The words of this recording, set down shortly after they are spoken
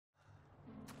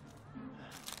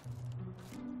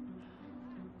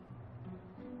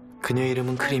그녀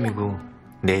이름은 크림이고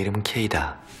내 이름은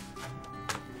K다.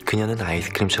 그녀는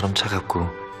아이스크림처럼 차갑고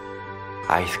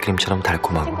아이스크림처럼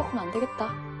달콤하고 생각하면 안 되겠다.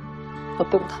 너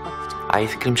빼고 다 바꾸자.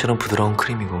 아이스크림처럼 부드러운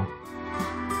크림이고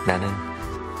나는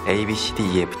A, B, C, D,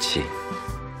 E, F, G,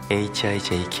 H, I,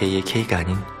 J, K의 K가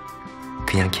아닌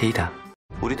그냥 K다.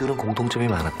 우리 둘은 공통점이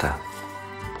많았다.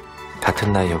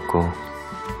 같은 나이였고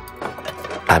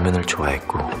라면을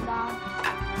좋아했고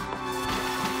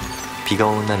비가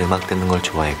오는 날 음악 듣는 걸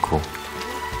좋아했고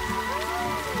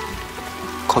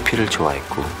커피를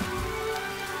좋아했고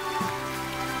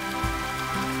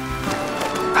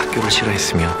학교를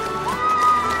싫어했으며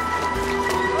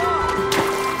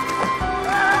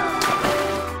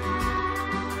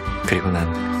그리고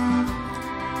난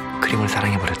크림을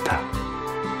사랑해버렸다.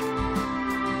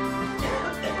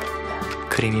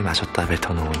 크림이 마셨다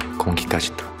뱉어놓은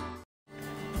공기까지도.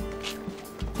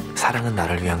 사랑은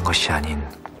나를 위한 것이 아닌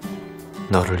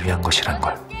너를 위한 것이란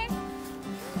걸.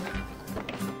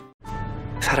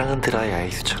 사랑은 드라이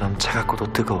아이스처럼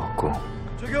차갑고도 뜨거웠고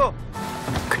저기요.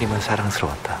 크림은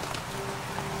사랑스러웠다.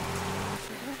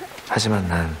 하지만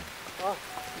난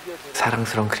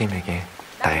사랑스러운 크림에게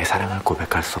나의 사랑을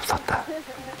고백할 수 없었다.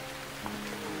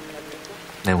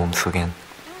 내 몸속엔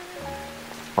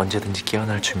언제든지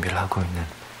깨어날 준비를 하고 있는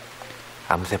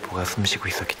암세포가 숨쉬고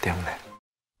있었기 때문에.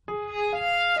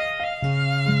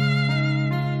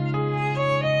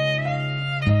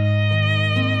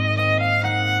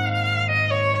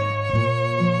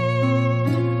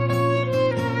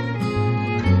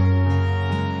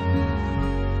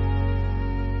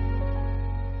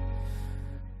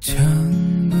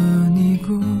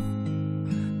 천번이고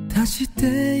다시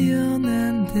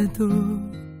태어난데도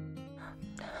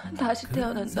다시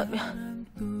태어난다면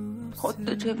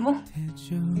어때 제목?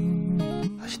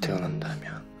 다시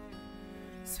태어난다면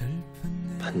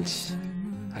반지,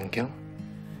 안경,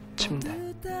 침대,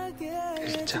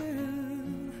 일기장.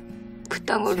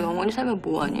 그딴 걸 영원히 살면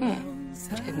뭐하니?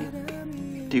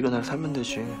 재미없게. 네가 날 살면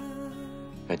되지.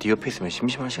 야, 네 옆에 있으면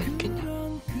심심할 시간 있겠냐?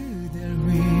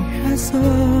 위해서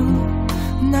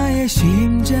나의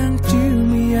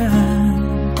심장쯤이야.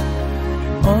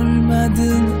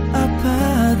 얼마든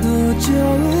아파도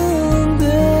좋은데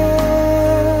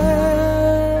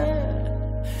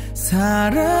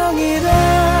사랑이란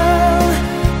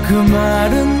그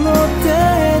말은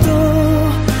못해도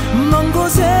먼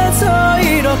곳에서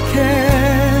이렇게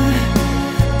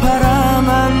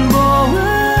바라만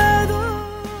보아도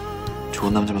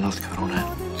좋은 남자 만나서 결혼해.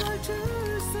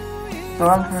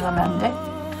 너랑 결혼하면 안 돼?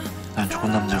 난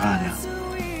좋은 남자가 아니야.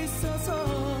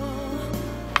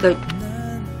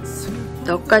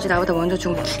 너까지 나보다 먼저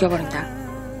죽으면 죽여버린다.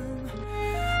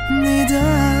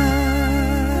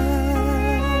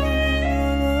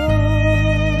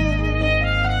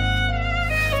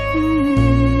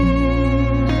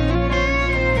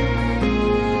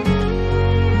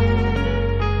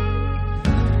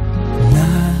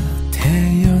 나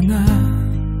태어나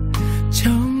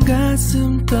처음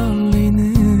가슴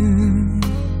떨리는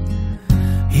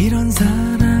이런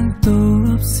사랑도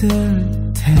없을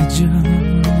테죠.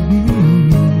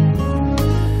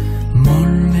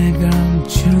 몰래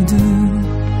감추던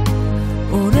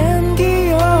오랜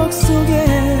기억 속에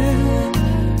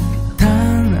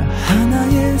단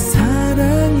하나의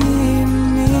사랑입니다.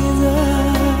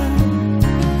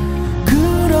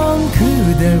 그런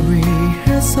그댈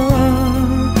위해서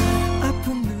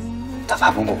아픈 눈물 나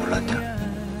바본 거 몰랐냐?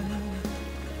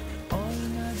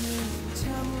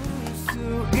 참을 수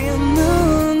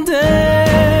있는데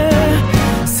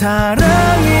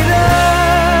사랑이란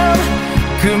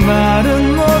그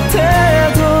말은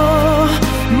못해도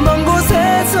먼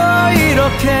곳에서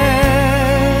이렇게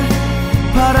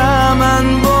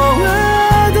바라만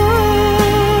보아도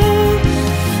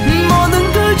모든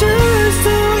걸 줄 수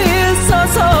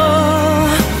있어서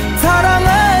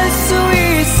사랑할 수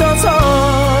있어서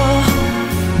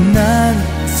난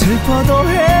슬퍼도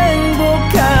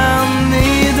행복합니다.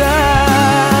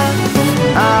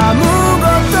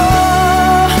 아무것도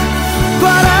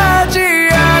바라지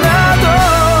않아도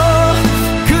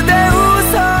그대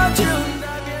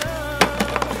웃어준다면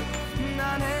난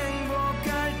행복할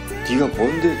때 네가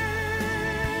뭔데?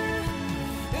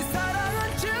 사랑을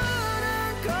주는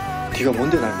거리가 네가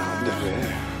뭔데 날 나한테 왜?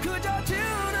 그저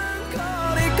주는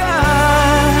거리가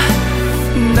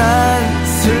난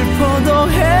슬퍼도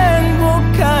행복합니다.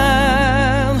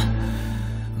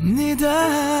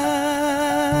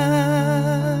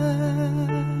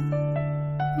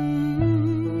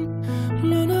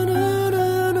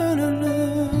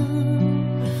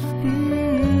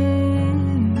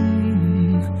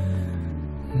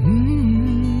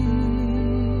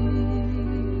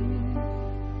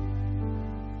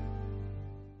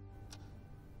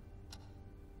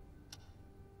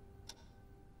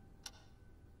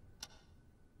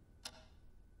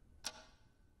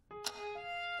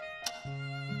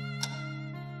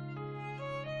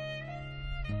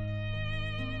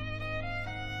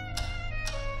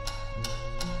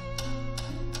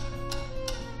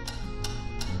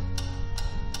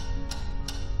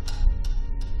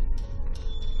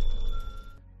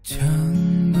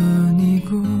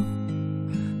 전번이고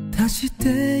다시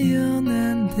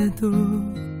태어난데도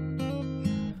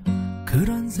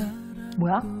그런 사람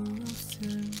뭐야?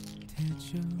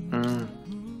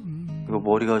 이거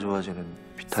머리가 좋아지는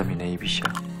비타민 ABC야.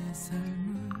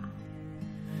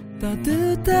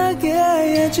 따뜻하게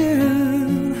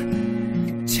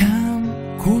해준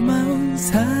참 고마운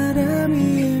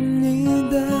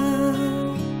사람입니다.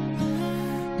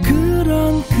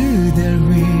 그런 그댈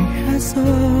위해서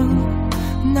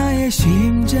나의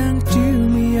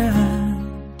심장쯤이야.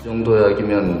 이 정도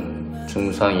약이면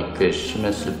증상이 꽤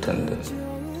심했을 텐데.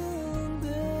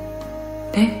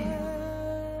 네?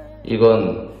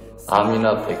 이건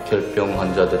암이나 백혈병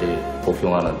환자들이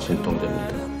복용하는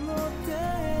진통제입니다.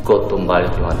 그것도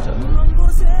말기 환자들.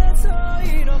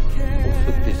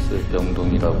 호스피스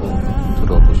병동이라고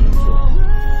들어보셨죠?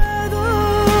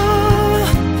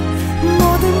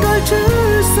 모든 걸 줄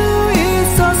수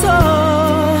있어서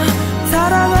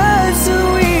사랑할 수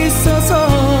있어서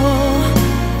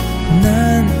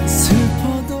난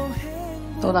슬퍼도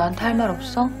너 나한테 할 말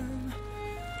없어?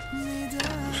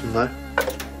 무슨 말?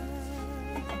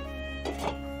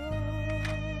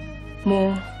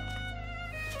 뭐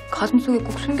가슴속에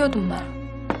꼭 숨겨둔 말.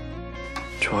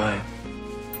 좋아해.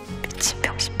 미친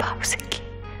병신 바보 새끼.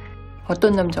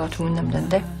 어떤 남자가 좋은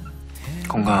남잔데?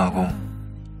 건강하고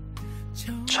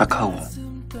착하고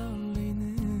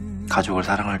가족을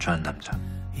사랑할 줄 아는 남자.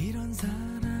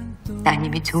 난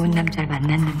이미 좋은 남자를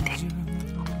만났는데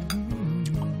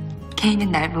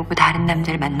K는 날 보고 다른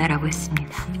남자를 만나라고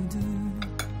했습니다.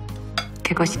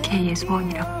 그것이 K의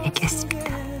소원이라고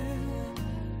얘기했습니다.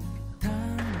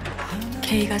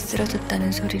 K가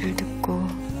쓰러졌다는 소리를 듣고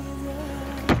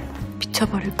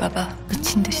미쳐버릴까봐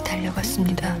미친 듯이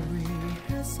달려갔습니다.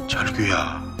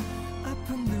 절규야,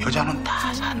 여자는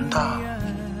다 산다.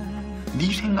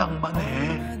 네 생각만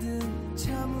해.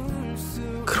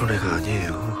 그런 애가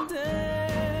아니에요.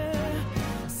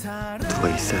 누가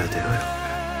있어야 돼요.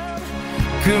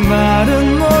 그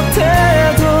말은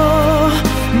못해도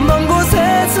먼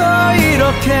곳에서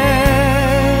이렇게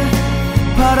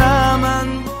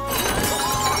바라만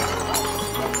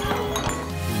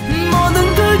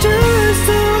모든 걸 줄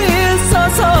수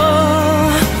있어서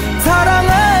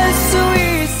사랑할 수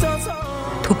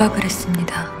있어서 도박을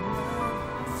했습니다.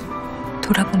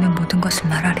 돌아보면 모든 것을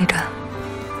말하리라.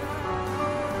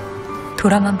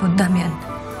 돌아만 본다면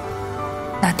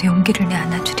나도 용기를 내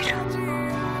안아주리라.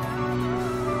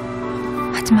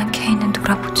 하지만 K는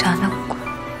돌아보지 않았고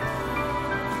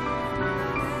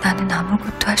나는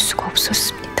아무것도 할 수가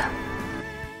없었습니다.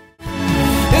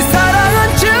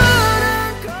 사랑은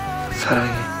주는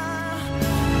사랑해.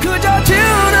 그저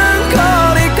주는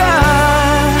거니까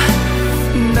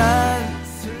난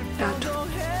나도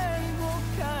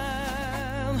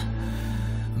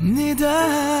행복합니다.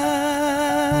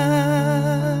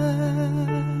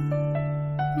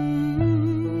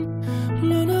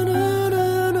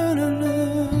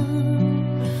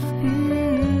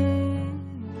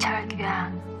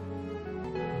 철규야,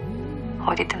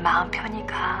 어디든 마음 편히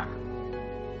가.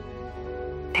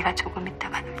 내가 조금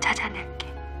있다가 널 찾아낼게.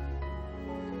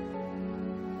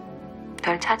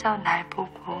 널 찾아온 날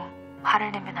보고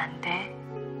화를 내면 안 돼.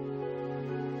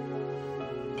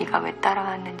 네가 왜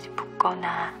따라왔는지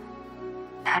묻거나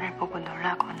나를 보고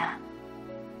놀라거나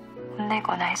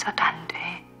혼내거나 해서도 안 돼.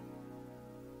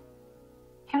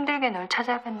 힘들게 널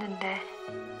찾아갔는데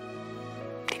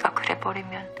네가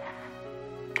그래버리면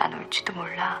난 울지도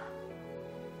몰라.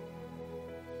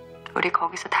 우리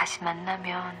거기서 다시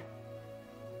만나면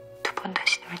두 번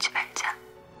다시 놀지 말자.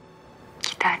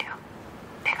 기다려.